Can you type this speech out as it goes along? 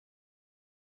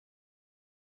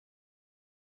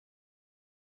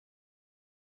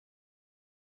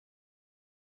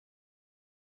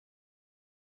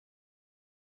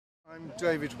I'm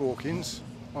David Hawkins.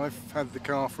 I've had the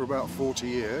car for about 40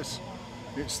 years.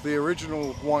 It's the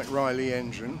original White Riley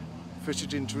engine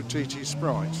fitted into a TT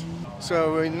Sprite.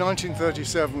 So in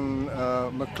 1937,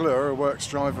 McClure, a works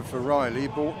driver for Riley,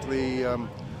 bought the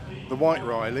White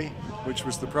Riley, which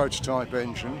was the prototype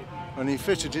engine, and he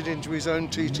fitted it into his own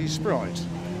TT Sprite.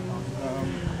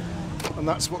 And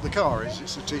that's what the car is,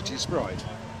 it's a TT Sprite.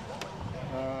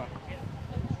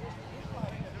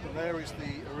 There is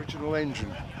the original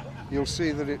engine. You'll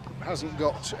see that it hasn't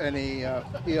got any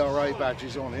ERA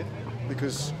badges on it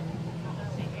because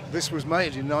this was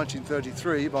made in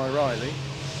 1933 by Riley,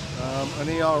 and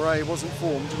ERA wasn't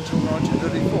formed until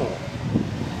 1934,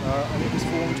 and it was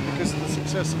formed because of the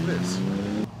success of this.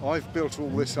 I've built all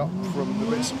this up from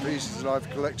the bits and pieces that I've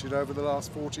collected over the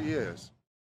last 40 years.